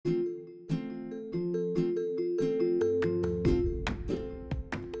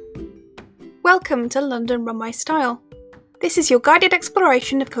Welcome to London Runway Style. This is your guided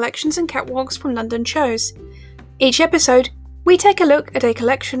exploration of collections and catwalks from London shows. Each episode, we take a look at a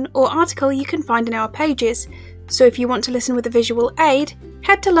collection or article you can find in our pages, so if you want to listen with a visual aid,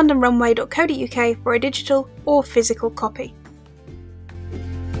 head to londonrunway.co.uk for a digital or physical copy.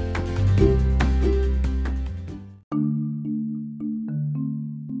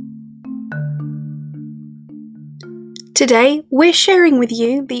 Today, we're sharing with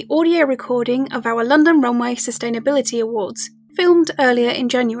you the audio recording of our London Runway Sustainability Awards, filmed earlier in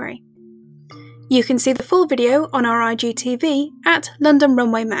January. You can see the full video on our IGTV at London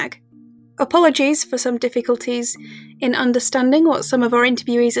Runway Mag. Apologies for some difficulties in understanding what some of our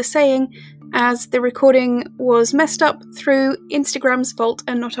interviewees are saying, as the recording was messed up through Instagram's fault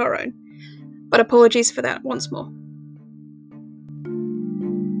and not our own. But apologies for that once more.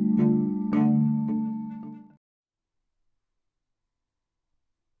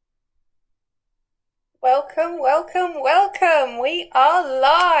 Welcome! We are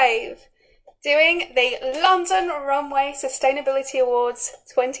live doing the London Runway Sustainability Awards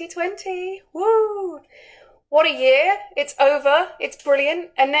 2020. Woo! What a year! It's over, it's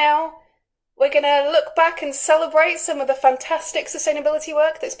brilliant, and now we're going to look back and celebrate some of the fantastic sustainability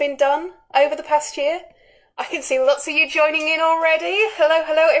work that's been done over the past year. I can see lots of you joining in already.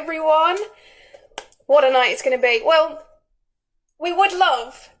 Hello everyone. What a night it's going to be. Well, we would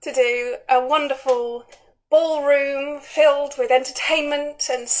love to do a wonderful ballroom filled with entertainment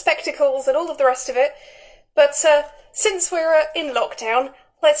and spectacles and all of the rest of it, but since we're in lockdown,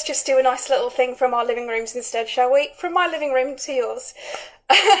 let's just do a nice little thing from our living rooms instead, shall we? From my living room to yours.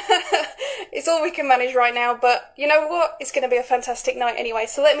 It's all we can manage right now, but you know what? It's going to be a fantastic night anyway,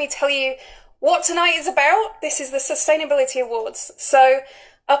 so let me tell you what tonight is about. This is the Sustainability Awards. So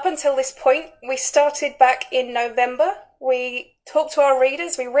up until this point, we started back in November. We talked to our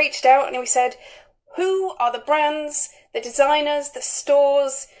readers, we reached out and we said, who are the brands, the designers, the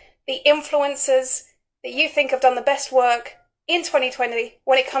stores, the influencers that you think have done the best work in 2020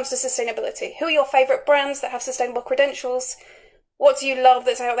 when it comes to sustainability? Who are your favourite brands that have sustainable credentials? What do you love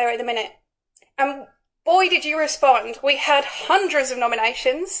that's out there at the minute? And boy, did you respond. We had hundreds of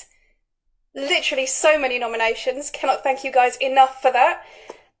nominations. Literally so many nominations. Cannot thank you guys enough for that.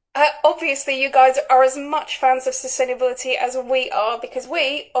 Obviously, you guys are as much fans of sustainability as we are, because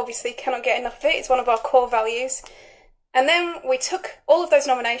we obviously cannot get enough of it. It's one of our core values. And then we took all of those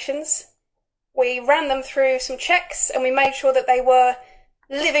nominations, we ran them through some checks, and we made sure that they were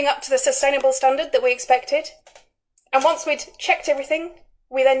living up to the sustainable standard that we expected. And once we'd checked everything,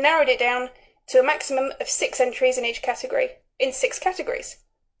 we then narrowed it down to a maximum of 6 entries in each category, in 6 categories.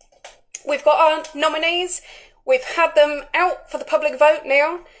 We've got our nominees. We've had them out for the public vote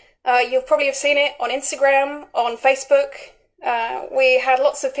now. You'll probably have seen it on Instagram, on Facebook. We had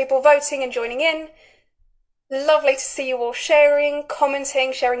lots of people voting and joining in. Lovely to see you all sharing,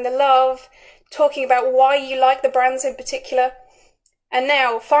 commenting, sharing the love, talking about why you like the brands in particular. And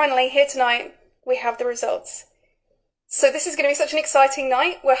now, finally, here tonight, we have the results. So this is going to be such an exciting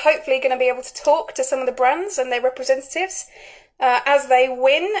night. We're hopefully going to be able to talk to some of the brands and their representatives as they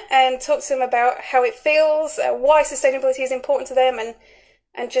win, and talk to them about how it feels, why sustainability is important to them,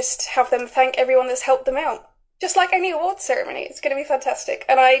 and just have them thank everyone that's helped them out. Just like any awards ceremony, it's going to be fantastic.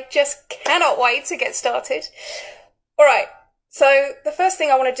 And I just cannot wait to get started. All right, so the first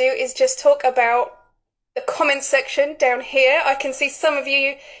thing I want to do is just talk about the comments section down here. I can see some of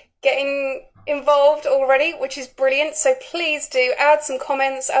you getting involved already, which is brilliant. So please do add some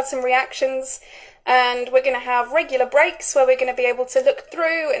comments, add some reactions. And we're going to have regular breaks where we're going to be able to look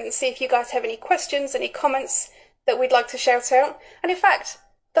through and see if you guys have any questions, any comments that we'd like to shout out. And in fact,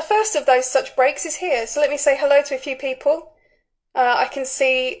 the first of those such breaks is here. So let me say hello to a few people. I can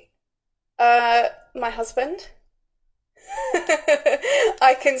see my husband.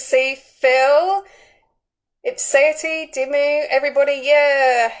 I can see Phil, Ipseity, Dimu, everybody.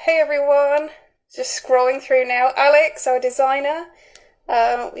 Yeah, hey everyone. Just scrolling through now. Alex, our designer.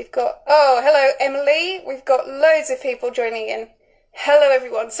 We've got, hello Emily, we've got loads of people joining in. Hello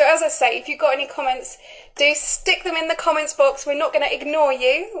everyone. So as I say, if you've got any comments, do stick them in the comments box. We're not going to ignore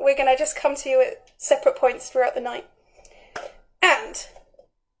you, we're going to just come to you at separate points throughout the night. And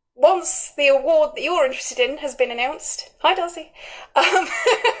once the award that you're interested in has been announced, hi Darcy,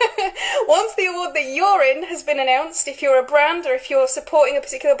 once the award that you're in has been announced, if you're a brand or if you're supporting a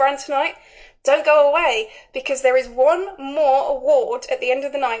particular brand tonight, don't go away, because there is one more award at the end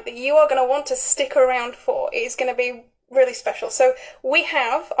of the night that you are going to want to stick around for. It is going to be really special. So we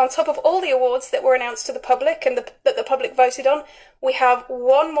have, on top of all the awards that were announced to the public and that the public voted on, we have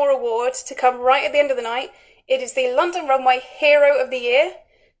one more award to come right at the end of the night. It is the London Runway Hero of the Year.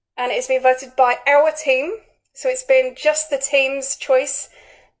 and it's been voted by our team. So it's been just the team's choice.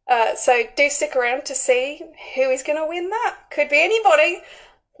 So do stick around to see who is going to win that. Could be anybody.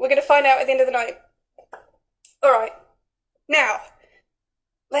 We're going to find out at the end of the night. All right. Now,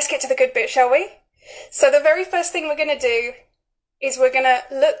 let's get to the good bit, shall we? So the very first thing we're going to do is we're going to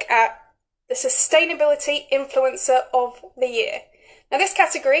look at the Sustainability Influencer of the Year. Now, this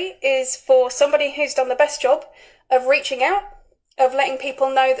category is for somebody who's done the best job of reaching out, of letting people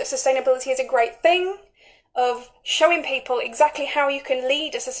know that sustainability is a great thing, of showing people exactly how you can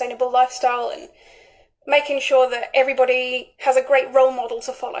lead a sustainable lifestyle and making sure that everybody has a great role model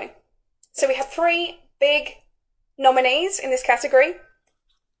to follow. So we have 3 big nominees in this category.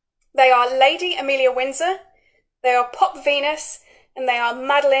 They are Lady Amelia Windsor, they are Pop Venus, and they are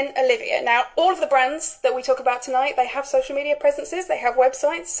Madeline Olivia. Now, all of the brands that we talk about tonight, they have social media presences, they have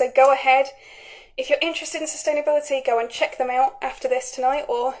websites, so go ahead. If you're interested in sustainability, go and check them out after this tonight,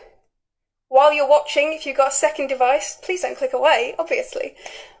 or while you're watching, if you've got a second device, please don't click away, obviously.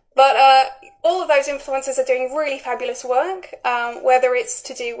 But all of those influencers are doing really fabulous work, whether it's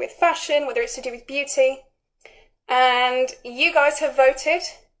to do with fashion, whether it's to do with beauty. And you guys have voted,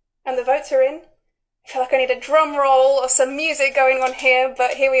 and the votes are in. I feel like I need a drum roll or some music going on here,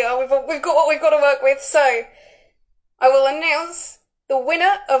 but here we are. We've got what we've got to work with. So I will announce the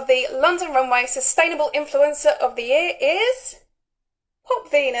winner of the London Runway Sustainable Influencer of the Year is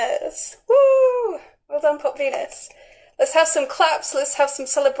Pop Venus. Woo! Well done, Pop Venus. Let's have some claps. Let's have some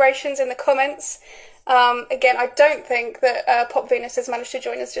celebrations in the comments. Again, I don't think that Pop Venus has managed to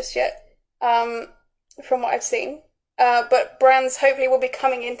join us just yet, from what I've seen. But brands hopefully will be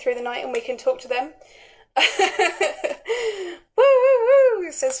coming in through the night and we can talk to them. Woo, woo,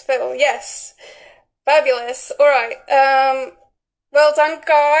 woo, says Phil. Yes. Fabulous. All right. Well done,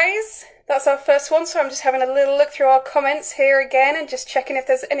 guys. That's our first one. So I'm just having a little look through our comments here again and just checking if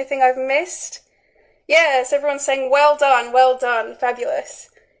there's anything I've missed. Yes, everyone's saying well done. Fabulous.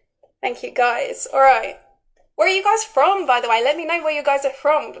 Thank you, guys. All right. Where are you guys from, by the way? Let me know where you guys are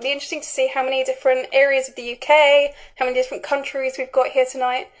from. It'll be interesting to see how many different areas of the UK, how many different countries we've got here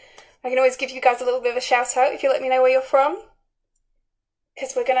tonight. I can always give you guys a little bit of a shout out if you let me know where you're from.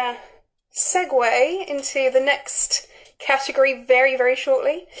 Because we're going to segue into the next category very, very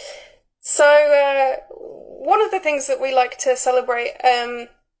shortly. So, one of the things that we like to celebrate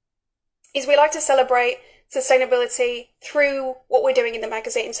is we like to celebrate sustainability through what we're doing in the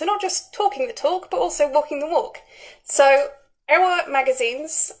magazine. So not just talking the talk, but also walking the walk. So our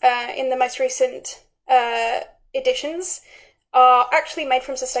magazines, in the most recent editions, are actually made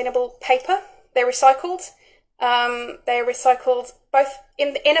from sustainable paper. They're recycled. They're recycled both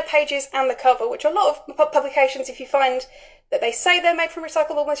in the inner pages and the cover, which a lot of publications, if you find that they say they're made from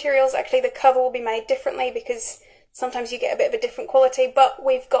recyclable materials, actually the cover will be made differently because sometimes you get a bit of a different quality. But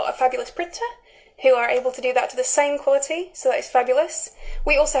we've got a fabulous printer who are able to do that to the same quality, so that is fabulous.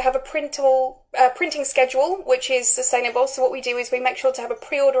 We also have a printable printing schedule, which is sustainable. So what we do is we make sure to have a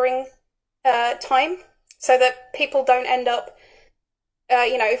pre-ordering time, so that people don't end up,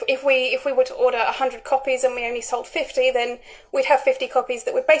 if we were to order 100 copies and we only sold 50, then we'd have 50 copies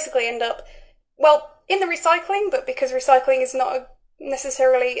that would basically end up, well, in the recycling, but because recycling is not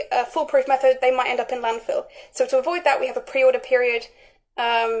necessarily a foolproof method, they might end up in landfill. So to avoid that, we have a pre-order period,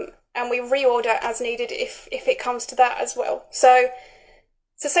 and we reorder as needed if it comes to that as well. So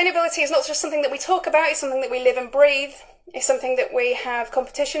sustainability is not just something that we talk about, it's something that we live and breathe. It's something that we have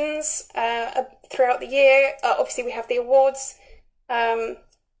competitions throughout the year. Obviously we have the awards, and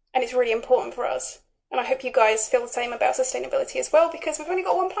it's really important for us. And I hope you guys feel the same about sustainability as well, because we've only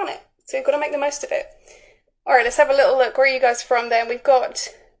got one planet, so we've got to make the most of it. All right, let's have a little look. Where are you guys from then? We've got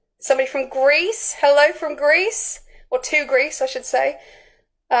somebody from Greece. Hello from Greece, or to Greece, I should say.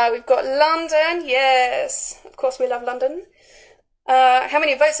 We've got London, yes, of course we love London. How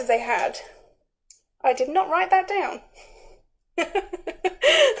many votes have they had? I did not write that down.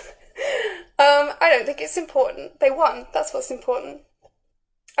 I don't think it's important. They won, that's what's important.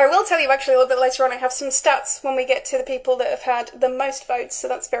 I will tell you actually a little bit later on, I have some stats when we get to the people that have had the most votes, so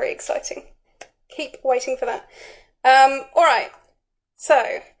that's very exciting. Keep waiting for that. Alright,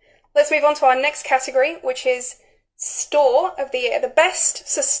 so let's move on to our next category, which is Store of the Year, the best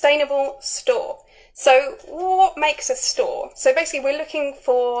sustainable store. So what makes a store? So basically we're looking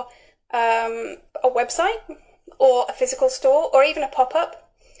for a website or a physical store or even a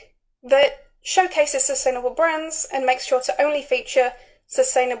pop-up that showcases sustainable brands and makes sure to only feature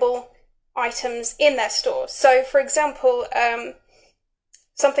sustainable items in their store. So for example,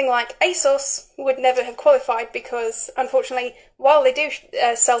 something like ASOS would never have qualified because unfortunately while they do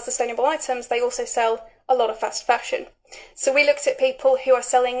sell sustainable items, they also sell a lot of fast fashion. So we looked at people who are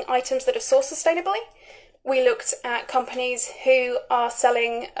selling items that are sourced sustainably. We looked at companies who are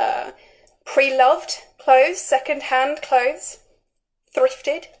selling pre-loved clothes, second-hand clothes,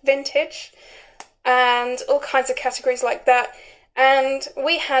 thrifted, vintage, and all kinds of categories like that. And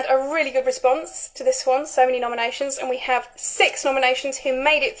we had a really good response to this one, so many nominations, and we have 6 nominations who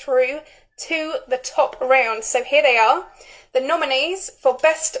made it through to the top round. So here they are. The nominees for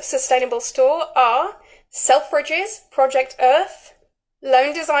Best Sustainable Store are Selfridges, Project Earth,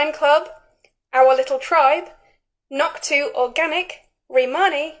 Lone Design Club, Our Little Tribe, Knock2 Organic,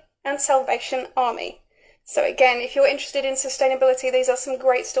 Rimani, and Salvation Army. So again, if you're interested in sustainability, these are some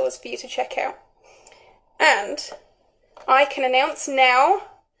great stores for you to check out. And I can announce now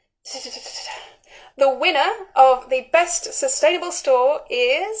the winner of the Best Sustainable Store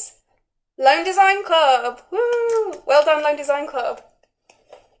is Lone Design Club. Woo! Well done, Lone Design Club.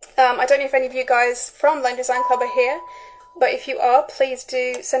 I don't know if any of you guys from Lone Design Club are here, but if you are, please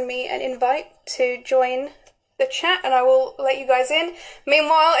do send me an invite to join the chat and I will let you guys in.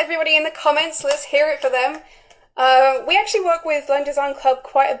 Meanwhile, everybody in the comments, let's hear it for them. We actually work with Lone Design Club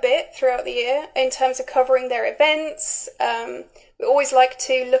quite a bit throughout the year in terms of covering their events. We always like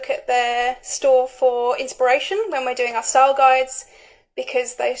to look at their store for inspiration when we're doing our style guides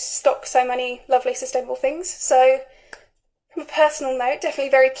because they stock so many lovely sustainable things. So from a personal note,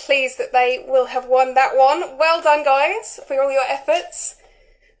 definitely very pleased that they will have won that one. Well done, guys, for all your efforts.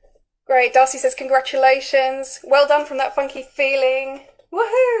 Great. Darcy says congratulations. Well done from that funky feeling.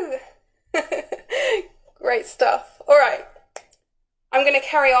 Woohoo! Great stuff. All right. I'm going to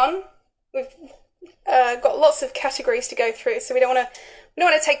carry on. We've got lots of categories to go through, so we don't want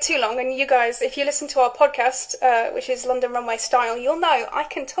to take too long. And you guys, if you listen to our podcast, which is London Runway Style, you'll know I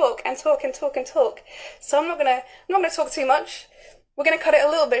can talk and talk and talk and talk. So I'm not gonna talk too much. We're gonna cut it a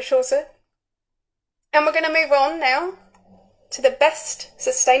little bit shorter, and we're gonna move on now to the best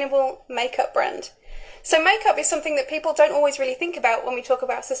sustainable makeup brand. So makeup is something that people don't always really think about when we talk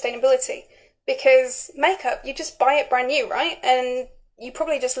about sustainability, because makeup, you just buy it brand new, right? And you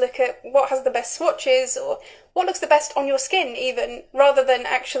probably just look at what has the best swatches or what looks the best on your skin even, rather than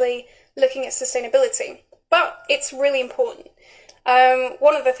actually looking at sustainability. But it's really important.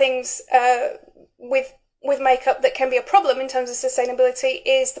 One of the things with makeup that can be a problem in terms of sustainability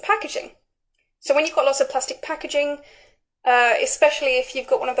is the packaging. So when you've got lots of plastic packaging, especially if you've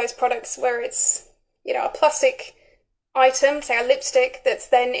got one of those products where it's, you know, a plastic item, say a lipstick, that's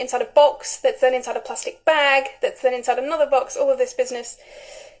then inside a box, that's then inside a plastic bag, that's then inside another box, all of this business,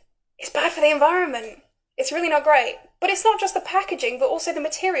 it's bad for the environment. It's really not great. But it's not just the packaging, but also the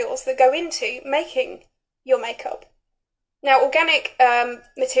materials that go into making your makeup. Now, organic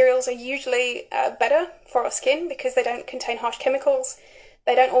materials are usually better for our skin because they don't contain harsh chemicals.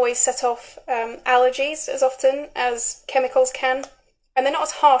 They don't always set off allergies as often as chemicals can, and they're not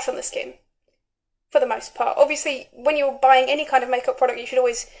as harsh on the skin, for the most part. Obviously, when you're buying any kind of makeup product, you should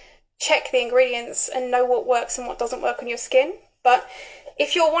always check the ingredients and know what works and what doesn't work on your skin. But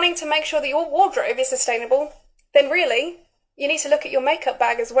if you're wanting to make sure that your wardrobe is sustainable, then really, you need to look at your makeup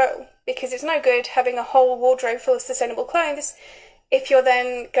bag as well, because it's no good having a whole wardrobe full of sustainable clothes if you're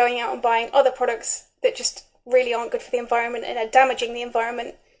then going out and buying other products that just really aren't good for the environment and are damaging the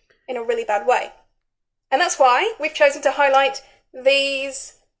environment in a really bad way. And that's why we've chosen to highlight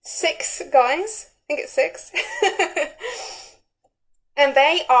these 6 guys. I think it's 6. And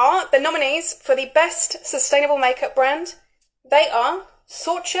they are the nominees for the best sustainable makeup brand. They are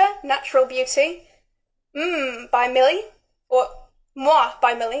Sorcha Natural Beauty, by Millie, or Moi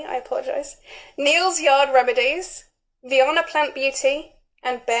by Millie, I apologise, Neil's Yard Remedies, Viana Plant Beauty,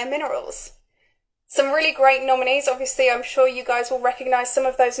 and Bare Minerals. Some really great nominees. Obviously, I'm sure you guys will recognise some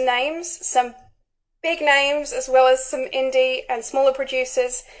of those names, some big names, as well as some indie and smaller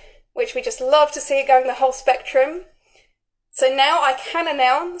producers, which we just love to see it going the whole spectrum. So now I can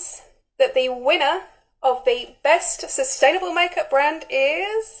announce that the winner of the best sustainable makeup brand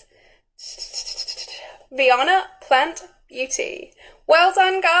is Viana Plant Beauty. Well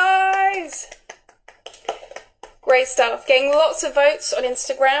done, guys! Great stuff. Getting lots of votes on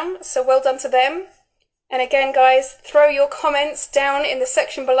Instagram, so well done to them. And again, guys, throw your comments down in the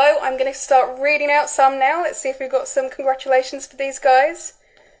section below. I'm going to start reading out some now. Let's see if we've got some congratulations for these guys.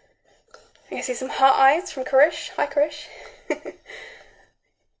 I can see some heart eyes from Karish. Hi, Karish.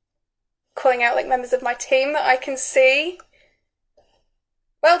 Calling out like members of my team that I can see.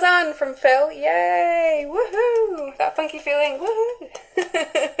 Well done from Phil. Yay! Woohoo! That funky feeling. Woohoo!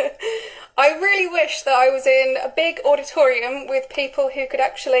 I really wish that I was in a big auditorium with people who could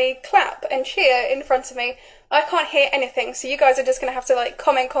actually clap and cheer in front of me I can't hear anything, so you guys are just going to have to like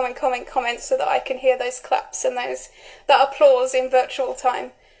comment so that I can hear those claps and that applause in virtual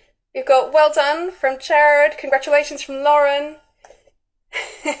time. We've got well done from Jared, congratulations from Lauren.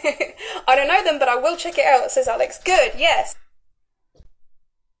 I don't know them, but I will check it out, says Alex. Good, yes.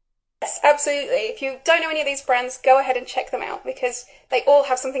 Yes, absolutely. If you don't know any of these brands, go ahead and check them out because they all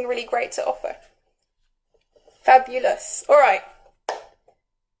have something really great to offer. Fabulous. All right.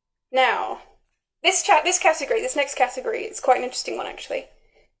 Now, this next category is quite an interesting one actually.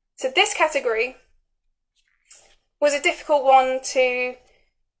 So this category was a difficult one to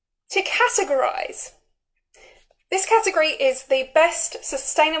categorize. This category is the best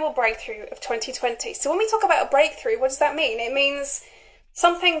sustainable breakthrough of 2020. So when we talk about a breakthrough, what does that mean? It means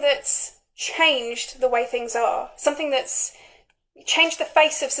something that's changed the way things are, something that's changed the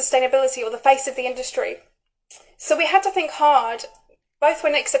face of sustainability or the face of the industry. So we had to think hard, both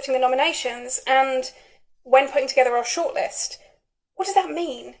when accepting the nominations and when putting together our shortlist. What does that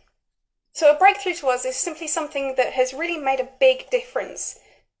mean? So a breakthrough to us is simply something that has really made a big difference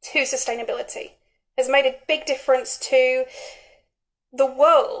to sustainability, has made a big difference to the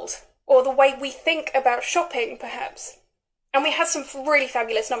world or the way we think about shopping, perhaps. And we had some really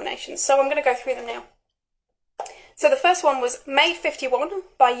fabulous nominations, so I'm going to go through them now. So the first one was Made 51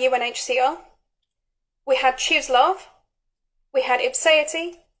 by UNHCR. We had Choose Love. We had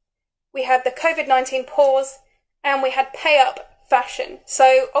Ipseity. We had the COVID-19 pause. And we had Pay Up Fashion.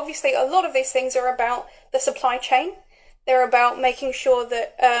 So obviously a lot of these things are about the supply chain. They're about making sure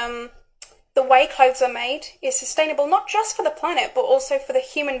that the way clothes are made is sustainable, not just for the planet, but also for the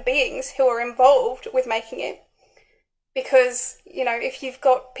human beings who are involved with making it. Because, you know, if you've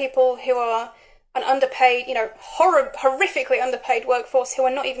got people who are an underpaid, you know, horrifically underpaid workforce who are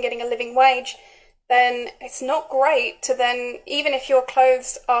not even getting a living wage, then it's not great to then, even if your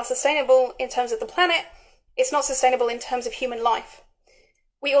clothes are sustainable in terms of the planet, it's not sustainable in terms of human life.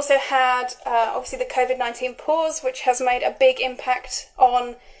 We also had, obviously, the COVID-19 pause, which has made a big impact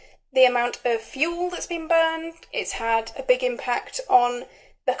on the amount of fuel that's been burned. It's had a big impact on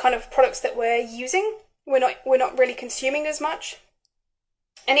the kind of products that we're using. We're not really consuming as much.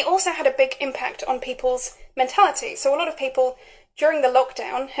 And it also had a big impact on people's mentality. So a lot of people during the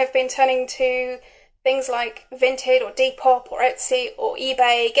lockdown have been turning to things like Vinted or Depop or Etsy or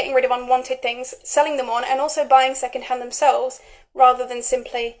eBay, getting rid of unwanted things, selling them on, and also buying secondhand themselves rather than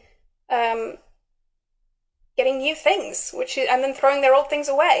simply getting new things, and then throwing their old things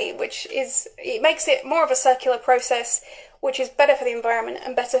away, it makes it more of a circular process, which is better for the environment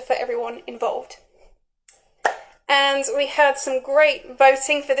and better for everyone involved. And we had some great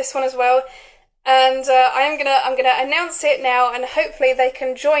voting for this one as well. And I'm gonna announce it now, and hopefully they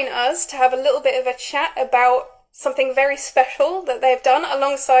can join us to have a little bit of a chat about something very special that they've done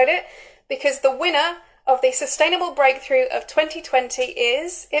alongside it, because the winner of the Sustainable Breakthrough of 2020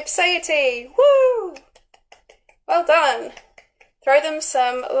 is Ipseity. Woo! Well done. Throw them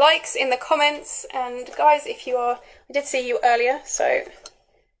some likes in the comments, and guys, I did see you earlier, so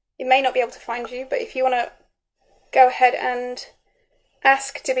it may not be able to find you, but if you want to go ahead and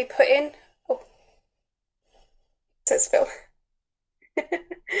ask to be put in. Oh, says Phil.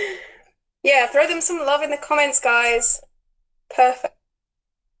 Yeah, throw them some love in the comments, guys. Perfect.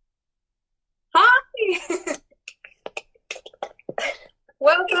 Hi!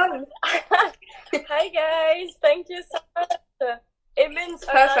 Well done. Hi guys, thank you so much. It means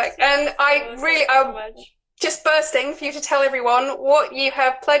perfect. And I'm just bursting for you to tell everyone what you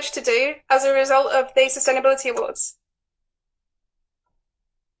have pledged to do as a result of the Sustainability Awards.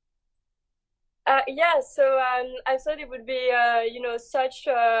 So I thought it would be, such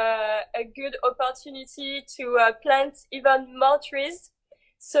a good opportunity to plant even more trees.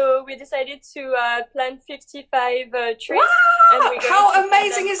 So we decided to plant 55 trees. Wow! And how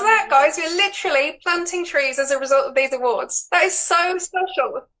amazing is that, guys? We're literally planting trees as a result of these awards. That is so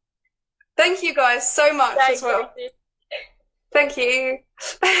special. Thank you guys so much as well. Thank you.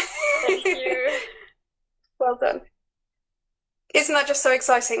 Thank you. Well done. Isn't that just so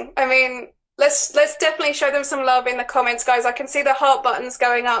exciting? I mean, let's definitely show them some love in the comments, guys. I can see the heart buttons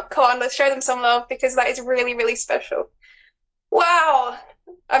going up. Come on, let's show them some love because that is really, really special. Wow.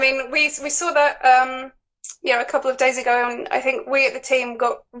 I mean, we saw that a couple of days ago, and I think we at the team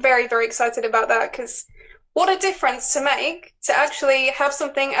got very, very excited about that because what a difference to make to actually have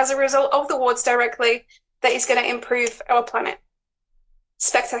something as a result of the awards directly that is going to improve our planet.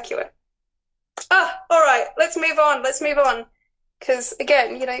 Spectacular. All right, let's move on. Because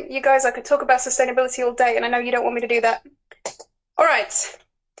again, you guys, I could talk about sustainability all day, and I know you don't want me to do that. All right.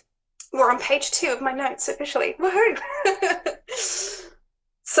 We're on page 2 of my notes officially. Woohoo!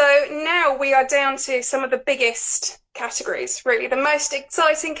 So now we are down to some of the biggest categories, really, the most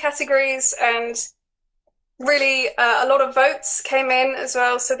exciting categories, and really a lot of votes came in as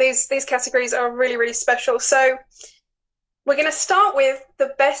well. So these categories are really, really special. So we're going to start with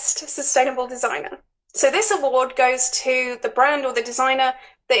the best sustainable designer. So this award goes to the brand or the designer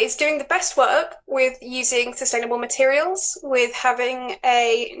that is doing the best work with using sustainable materials, with having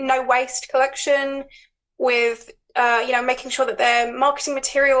a no waste collection, with making sure that their marketing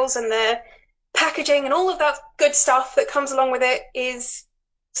materials and their packaging and all of that good stuff that comes along with it is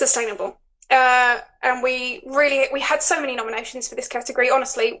sustainable. And we had so many nominations for this category.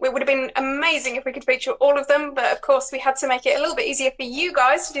 Honestly, it would have been amazing if we could feature all of them, but of course we had to make it a little bit easier for you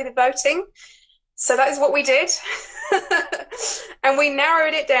guys to do the voting. So that is what we did. And we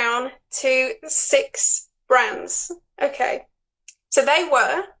narrowed it down to 6 brands. Okay. So they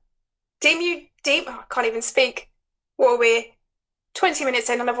were I can't even speak. Well, we're 20 minutes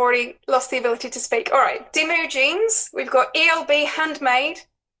in and I've already lost the ability to speak. All right. Dimu Jeans. We've got ELB Handmade,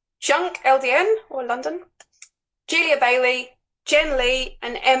 Junk LDN or London, Julia Bailey, Jen Lee,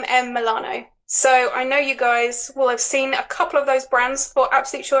 and MM Milano. So I know you guys will have seen a couple of those brands for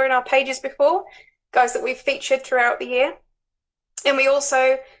absolute sure in our pages before, guys that we've featured throughout the year. And we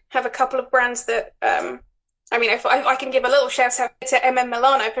also have a couple of brands that, if I can give a little shout out to MM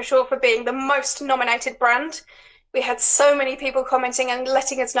Milano for sure for being the most nominated brand. We had so many people commenting and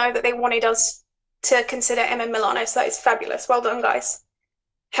letting us know that they wanted us to consider MM Milano, so that is fabulous. Well done, guys.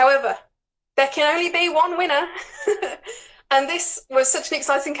 However, there can only be one winner. And this was such an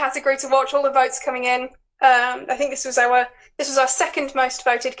exciting category to watch, all the votes coming in. I think this was our second most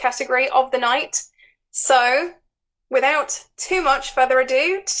voted category of the night. So, without too much further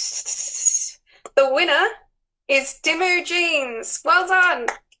ado, the winner is Dimu Jeans. Well done.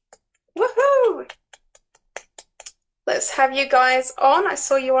 Woohoo! Let's have you guys on. I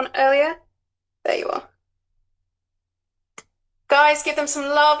saw you on earlier. There you are. Guys, give them some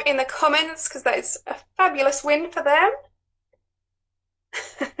love in the comments because that is a fabulous win for them.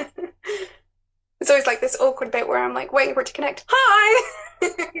 It's always like this awkward bit where I'm like waiting for it to connect. Hi!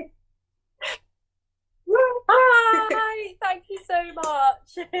 Hi! Thank you so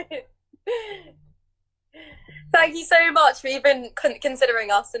much. Thank you so much for even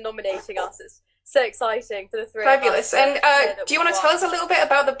considering us and nominating us. It's so exciting for the 3 Fabulous. of us. And do you want to tell us a little bit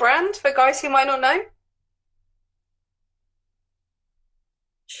about the brand for guys who might not know?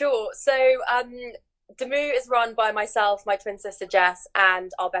 Sure. So, Damu is run by myself, my twin sister Jess,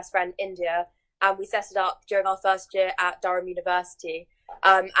 and our best friend India, and we set it up during our first year at Durham University.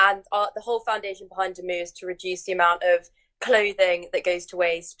 And the whole foundation behind Damu is to reduce the amount of clothing that goes to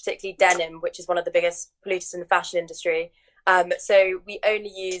waste, particularly denim, which is one of the biggest polluters in the fashion industry. So we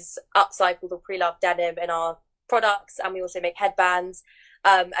only use upcycled or pre-loved denim in our products, and we also make headbands,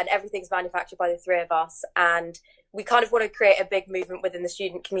 and everything's manufactured by the 3 of us. And we kind of want to create a big movement within the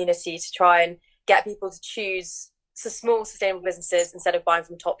student community to try and get people to choose small sustainable businesses instead of buying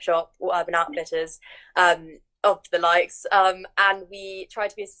from Topshop or Urban Outfitters, of the likes. And we try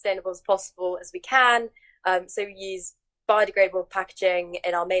to be as sustainable as possible as we can. So we use biodegradable packaging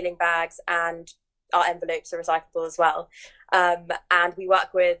in our mailing bags, and our envelopes are recyclable as well. And we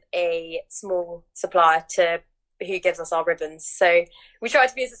work with a small supplier who gives us our ribbons. So we try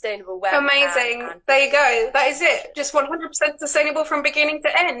to be sustainable where Amazing. We can. There you go. That is it. Just 100% sustainable from beginning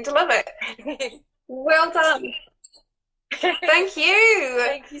to end. Love it. Well done. Thank you.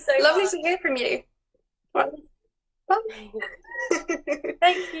 Thank you so much. Lovely to hear from you.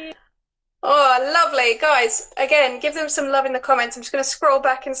 Thank you. Oh, lovely. Guys, again, give them some love in the comments. I'm just going to scroll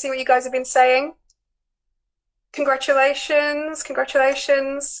back and see what you guys have been saying. Congratulations.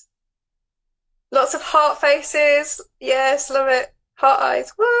 Congratulations. Lots of heart faces. Yes, love it. Heart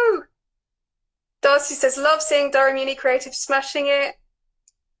eyes. Woo! Darcy says, love seeing Durham Uni Creative smashing it.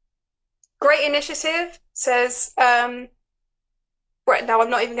 Great initiative. Says, right now I'm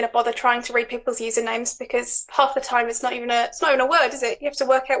not even going to bother trying to read people's usernames because half the time it's not even a word, is it? You have to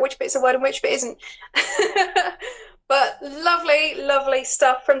work out which bit's a word and which bit isn't. But lovely, lovely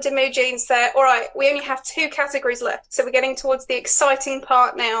stuff from Dimu Jeans there. All right, we only have 2 categories left, so we're getting towards the exciting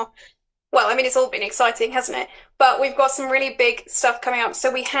part now. Well, I mean, it's all been exciting, hasn't it? But we've got some really big stuff coming up.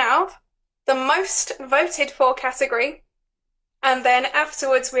 So we have the most voted for category. And then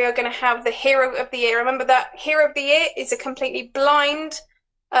afterwards, we are going to have the Hero of the Year. Remember that Hero of the Year is a completely blind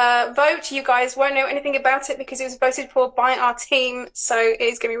vote. You guys won't know anything about it because it was voted for by our team. So it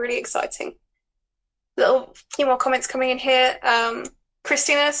is going to be really exciting. Little few more comments coming in here.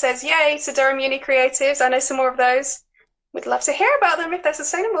 Christina says, yay to Durham Uni Creatives. I know some more of those. We'd love to hear about them if they're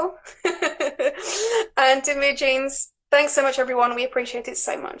sustainable. And Dimu Jeans Thanks so much, everyone. We appreciate it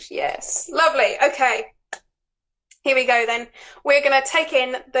so much. Yes. Lovely. Okay. Here we go then. We're going to take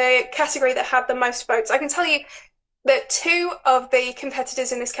in the category that had the most votes. I can tell you that two of the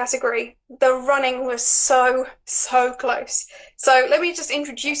competitors in this category, the running was so close. So let me just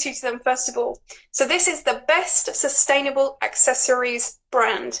introduce you to them first of all. So this is the best sustainable accessories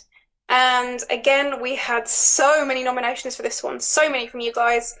brand. And again, we had so many nominations for this one, so many from you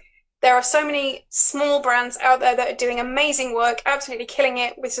guys. There are so many small brands out there that are doing amazing work, absolutely killing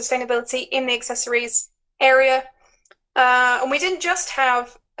it with sustainability in the accessories area. And we didn't just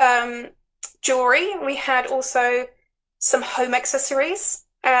have jewelry, we had also some home accessories,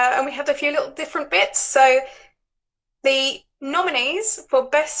 and we had a few little different bits. So the nominees for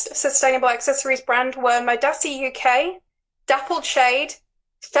Best Sustainable Accessories Brand were Modassi UK, Dappled Shade,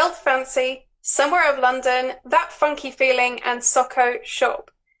 Felt Fancy, Somewhere of London, That Funky Feeling, and Socko Shop.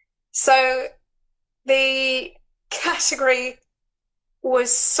 So the category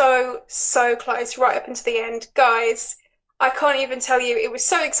was so close right up into the end. Guys, I can't even tell you, it was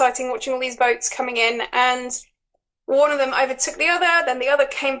so exciting watching all these votes coming in, and one of them overtook the other, then the other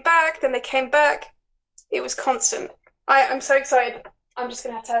came back, then they came back. It was constant. I'm so excited. I'm just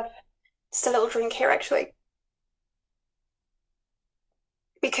going to have just a little drink here, actually.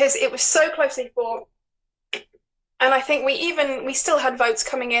 Because it was so closely fought. And I think we still had votes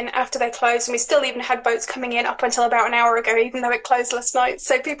coming in after they closed, and we still even had votes coming in up until about an hour ago, even though it closed last night.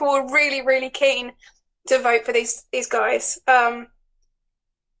 So people were really keen to vote for these guys. Wow,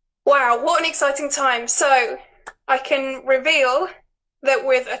 what an exciting time. So I can reveal that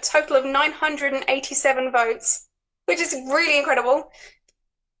with a total of 987 votes, which is really incredible,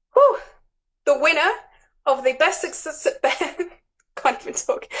 the winner of the Best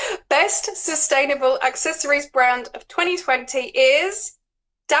Sustainable Accessories Brand of 2020 is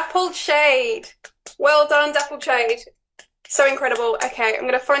Dappled Shade. Well done, Dappled Shade. So incredible. Okay, I'm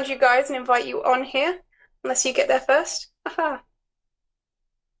going to find you guys and invite you on here, unless you get there first. Aha.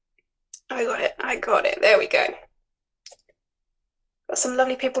 I got it. There we go. Got some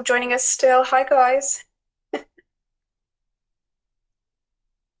lovely people joining us still. Hi, guys.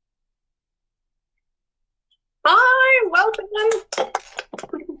 Hi, welcome.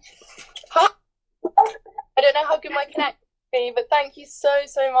 Hi. I don't know how good my connection be, but thank you so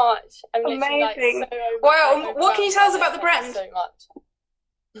much. I'm amazing. Like, so wow, what can you tell us about the brand? So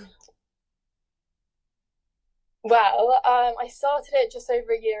much. Well, I started it just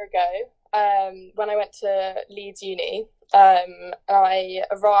over a year ago when I went to Leeds Uni. I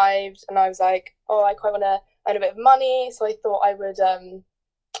arrived and I was like, oh, I quite want to earn a bit of money, so I thought I would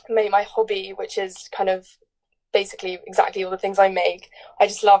make my hobby, which is kind of basically exactly all the things I make. I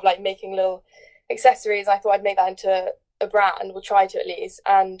just love like making little accessories. I thought I'd make that into a brand, or try to at least,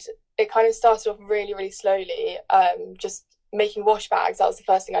 and it kind of started off really slowly, just making wash bags. That was the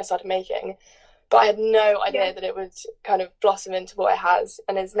first thing I started making, but I had no idea that it would kind of blossom into what it has,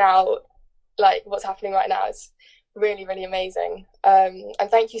 and is now like what's happening right now. It's really amazing, and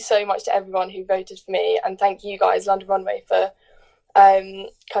thank you so much to everyone who voted for me, and thank you guys, London Runway, for kind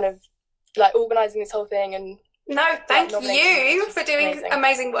of like organising this whole thing. And no, thank you for doing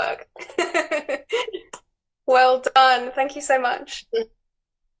amazing work. Well done. Thank you so much.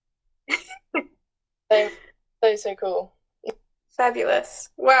 So cool. Fabulous.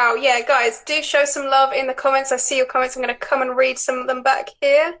 Wow. Yeah, guys, do show some love in the comments. I see your comments. I'm going to come and read some of them back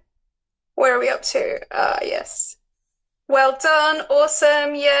here. Where are we up to? Yes. Well done.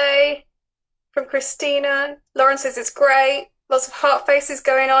 Awesome. Yay. From Christina. Lauren says it's great. Lots of heart faces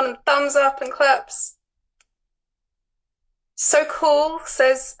going on and thumbs up and claps. So cool,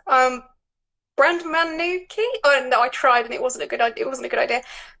 says Brand Manuki. Oh no, I tried and it wasn't a good idea.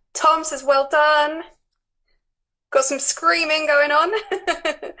 Tom says well done. Got some screaming going on.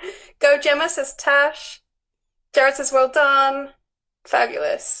 Go Gemma, says Tash. Jared says well done.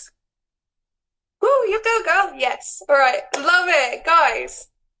 Fabulous. Woo, you go girl. Yes. All right. Love it, guys.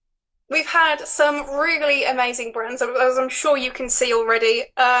 We've had some really amazing brands, as I'm sure you can see already.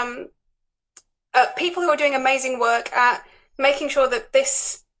 People who are doing amazing work at making sure that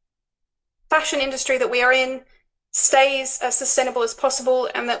this fashion industry that we are in stays as sustainable as possible,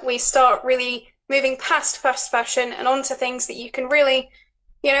 and that we start really moving past fast fashion and onto things that you can really,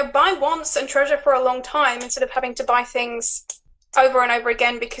 buy once and treasure for a long time, instead of having to buy things over and over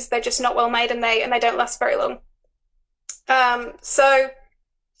again because they're just not well made and they don't last very long. So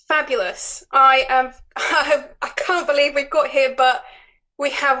fabulous. I can't believe we've got here, but we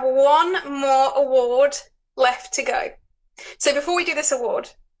have one more award left to go. So before we do this award,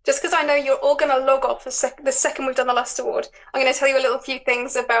 just because I know you're all going to log off the second we've done the last award, I'm going to tell you a little few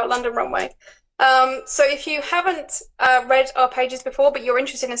things about London Runway. So if you haven't read our pages before, but you're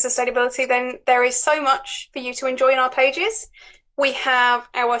interested in sustainability, then there is so much for you to enjoy in our pages. We have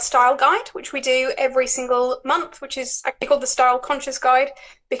our style guide, which we do every single month, which is actually called the Style Conscious Guide,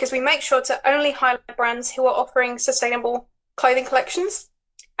 because we make sure to only highlight brands who are offering sustainable clothing collections.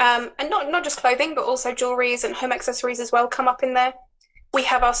 And not just clothing, but also jewelries and home accessories as well come up in there. We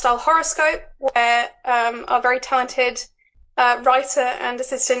have our style horoscope, where our very talented writer and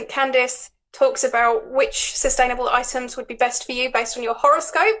assistant Candice talks about which sustainable items would be best for you based on your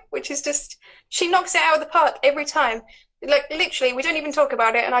horoscope, which is just, she knocks it out of the park every time. Like, literally, we don't even talk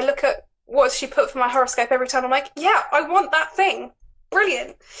about it, and I look at what she put for my horoscope every time. I'm like, yeah, I want that thing.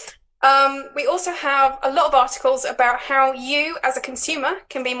 Brilliant. We also have a lot of articles about how you as a consumer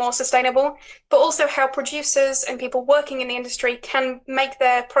can be more sustainable, but also how producers and people working in the industry can make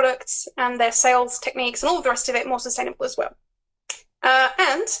their products and their sales techniques and all the rest of it more sustainable as well.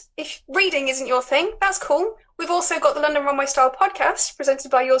 And if reading isn't your thing, that's cool. We've also got the London Runway Style podcast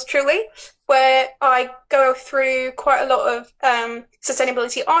presented by yours truly, where I go through quite a lot of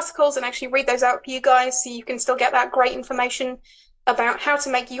sustainability articles and actually read those out for you guys, so you can still get that great information about how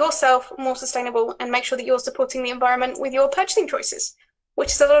to make yourself more sustainable and make sure that you're supporting the environment with your purchasing choices, which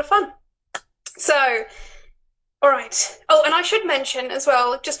is a lot of fun. So, all right. Oh, and I should mention as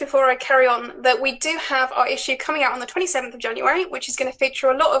well, just before I carry on, that we do have our issue coming out on the 27th of January, which is going to feature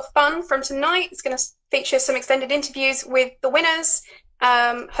a lot of fun from tonight. It's going to feature some extended interviews with the winners,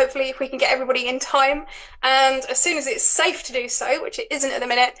 hopefully if we can get everybody in time. And as soon as it's safe to do so, which it isn't at the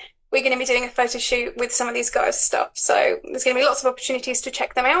minute, we're going to be doing a photo shoot with some of these guys' stuff. So there's going to be lots of opportunities to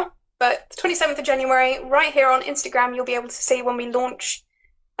check them out. But the 27th of January, right here on Instagram, you'll be able to see when we launch.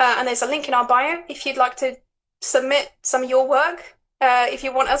 And there's a link in our bio if you'd like to submit some of your work. If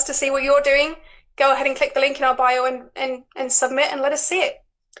you want us to see what you're doing, go ahead and click the link in our bio and submit and let us see it.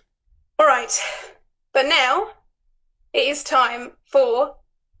 All right. But now it is time for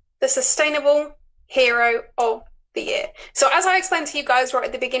the Sustainable Hero of the Year. So as I explained to you guys right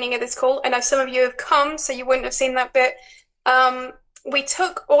at the beginning of this call, I know some of you have come, so you wouldn't have seen that bit. We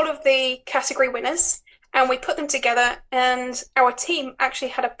took all of the category winners and we put them together, and our team actually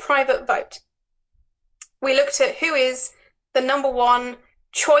had a private vote. We looked at who is the number one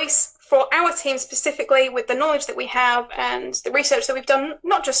choice for our team specifically, with the knowledge that we have and the research that we've done,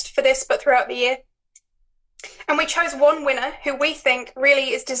 not just for this, but throughout the year. And we chose one winner who we think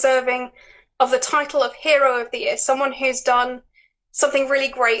really is deserving of the title of Hero of the Year, someone who's done something really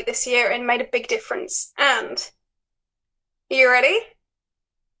great this year and made a big difference. And are you ready?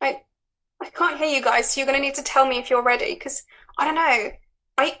 I can't hear you guys, so you're going to need to tell me if you're ready, because I don't know.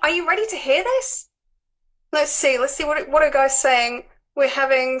 Are you ready to hear this? Let's see what are guys saying. We're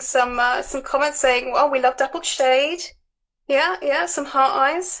having some comments saying, well, we love Dappled Shade. Yeah, some heart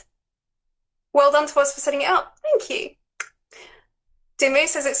eyes. Well done to us for setting it up. Thank you. Dimmu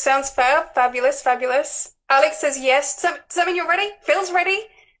says it sounds fair. Fabulous. Alex says yes. Does that mean you're ready? Phil's ready?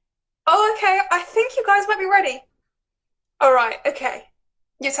 Oh, okay. I think you guys might be ready. All right, okay.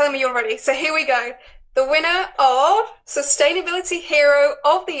 You're telling me you're ready. So here we go. The winner of Sustainability Hero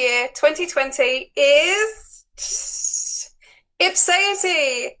of the Year 2020 is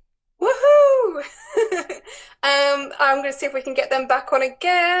Ipseity. Woohoo! I'm going to see if we can get them back on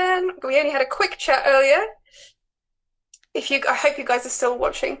again. We only had a quick chat earlier. I hope you guys are still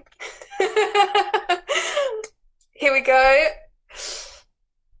watching. Here we go.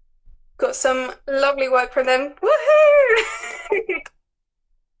 Got some lovely work from them. Woohoo!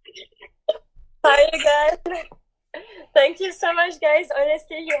 Hi again. Thank you so much, guys.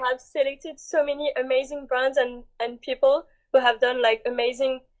 Honestly, you have selected so many amazing brands and people who have done like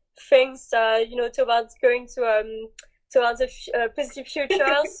amazing things, towards going to towards a positive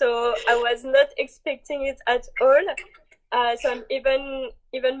future. So I was not expecting it at all. So I'm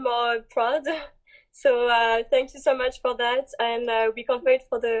even more proud. So thank you so much for that, and we can't wait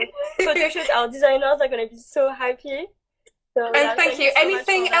for the photo shoot. Our designers are going to be so happy. So, and thank you. So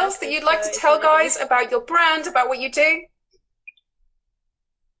anything else that you'd like to tell guys about your brand, about what you do?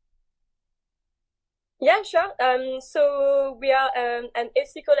 Yeah, sure. So we are an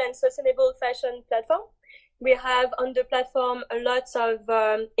ethical and sustainable fashion platform. We have on the platform a lot of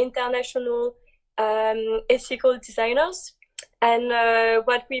international ethical designers. And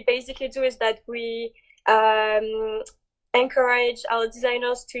what we basically do is that we encourage our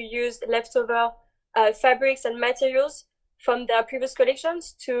designers to use leftover fabrics and materials from their previous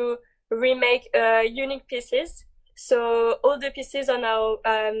collections to remake unique pieces. So all the pieces on our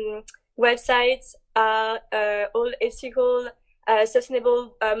websites are all ethical,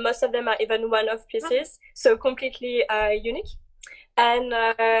 sustainable. Most of them are even one-off pieces, so completely unique. And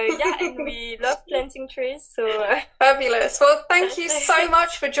and we love planting trees. So fabulous. Well, thank you so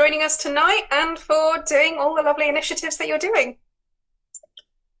much for joining us tonight and for doing all the lovely initiatives that you're doing.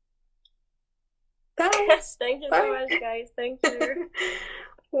 Thanks. Thank you so much, guys. Thank you.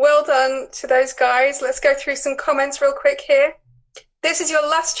 Well done to those guys. Let's go through some comments real quick here. This is your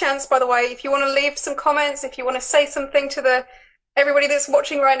last chance, by the way. If you want to leave some comments, if you want to say something to everybody that's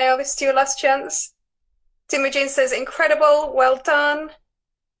watching right now, this is your last chance. Imogen says, incredible, well done.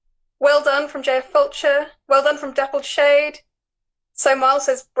 Well done from JF Fulcher. Well done from Dappled Shade. So Miles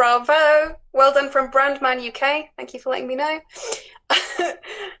says, bravo. Well done from Brandman UK. Thank you for letting me know.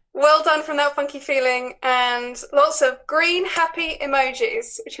 Well done from That Funky Feeling. And lots of green, happy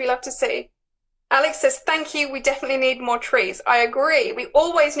emojis, which we love to see. Alex says, thank you, we definitely need more trees. I agree, we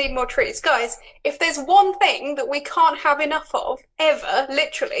always need more trees. Guys, if there's one thing that we can't have enough of, ever,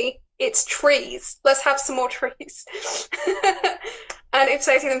 literally, it's trees. Let's have some more trees. And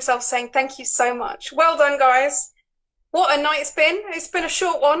Ipsati themselves saying, thank you so much. Well done, guys. What a night it's been. It's been a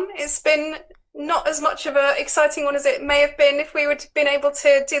short one. It's been not as much of an exciting one as it may have been if we would have been able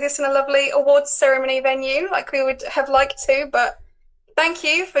to do this in a lovely awards ceremony venue like we would have liked to, but thank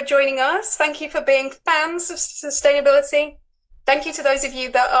you for joining us. Thank you for being fans of sustainability. Thank you to those of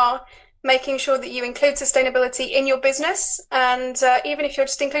you that are making sure that you include sustainability in your business, and even if you're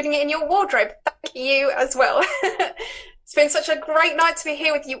just including it in your wardrobe, thank you as well. It's been such a great night to be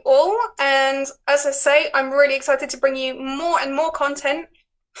here with you all, and as I say, I'm really excited to bring you more and more content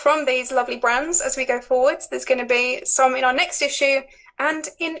from these lovely brands as we go forwards. There's going to be some in our next issue, and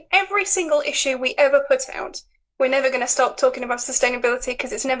in every single issue we ever put out. We're never going to stop talking about sustainability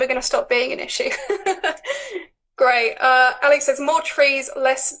because it's never going to stop being an issue. Great. Alex says, more trees,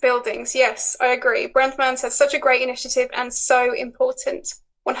 less buildings. Yes, I agree. Brandman says, such a great initiative and so important.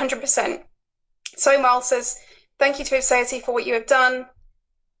 100%. So Miles says, thank you to Ipsati for what you have done.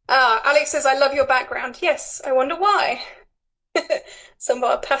 Alex says, I love your background. Yes, I wonder why. Some of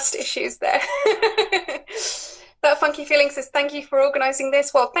our past issues there. That Funky Feeling says, thank you for organising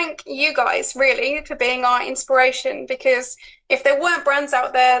this. Well, thank you guys, really, for being our inspiration, because if there weren't brands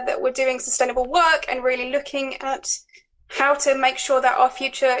out there that were doing sustainable work and really looking at how to make sure that our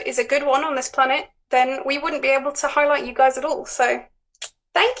future is a good one on this planet, then we wouldn't be able to highlight you guys at all. So,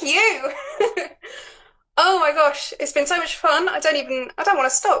 thank you! Oh my gosh, it's been so much fun. I don't want to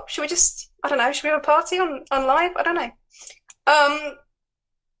stop. Should we just, I don't know, should we have a party on live? I don't know.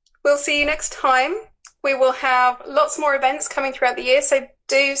 We'll see you next time. We will have lots more events coming throughout the year, so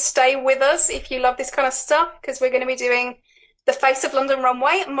do stay with us if you love this kind of stuff, because we're going to be doing the Face of London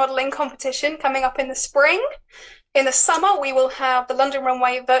Runway modelling competition coming up in the spring. In the summer, we will have the London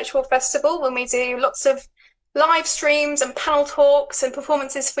Runway Virtual Festival, when we do lots of live streams and panel talks and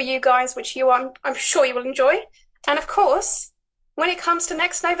performances for you guys, which I'm sure you will enjoy. And of course, when it comes to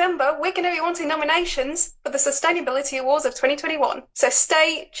next November, we're going to be wanting nominations for the Sustainability Awards of 2021. So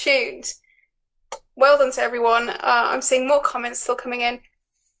stay tuned. Well done to everyone. I'm seeing more comments still coming in.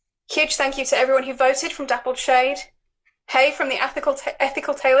 Huge thank you to everyone who voted from Dappled Shade. Hey, from the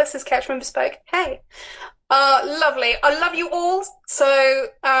Ethical Tailor, says Couchman Bespoke. Hey. Lovely. I love you all. So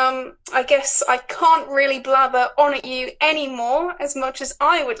I guess I can't really blather on at you anymore as much as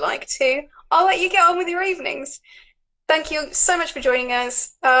I would like to. I'll let you get on with your evenings. Thank you so much for joining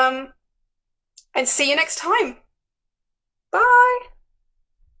us. And see you next time. Bye.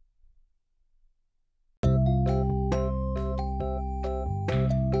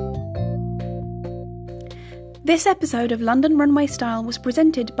 This episode of London Runway Style was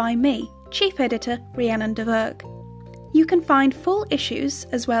presented by me, Chief Editor Rhiannon de Verg. You can find full issues,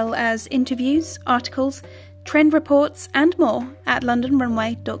 as well as interviews, articles, trend reports and more at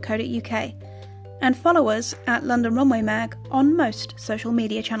londonrunway.co.uk, and follow us at London Runway Mag on most social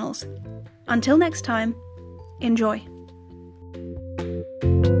media channels. Until next time, enjoy.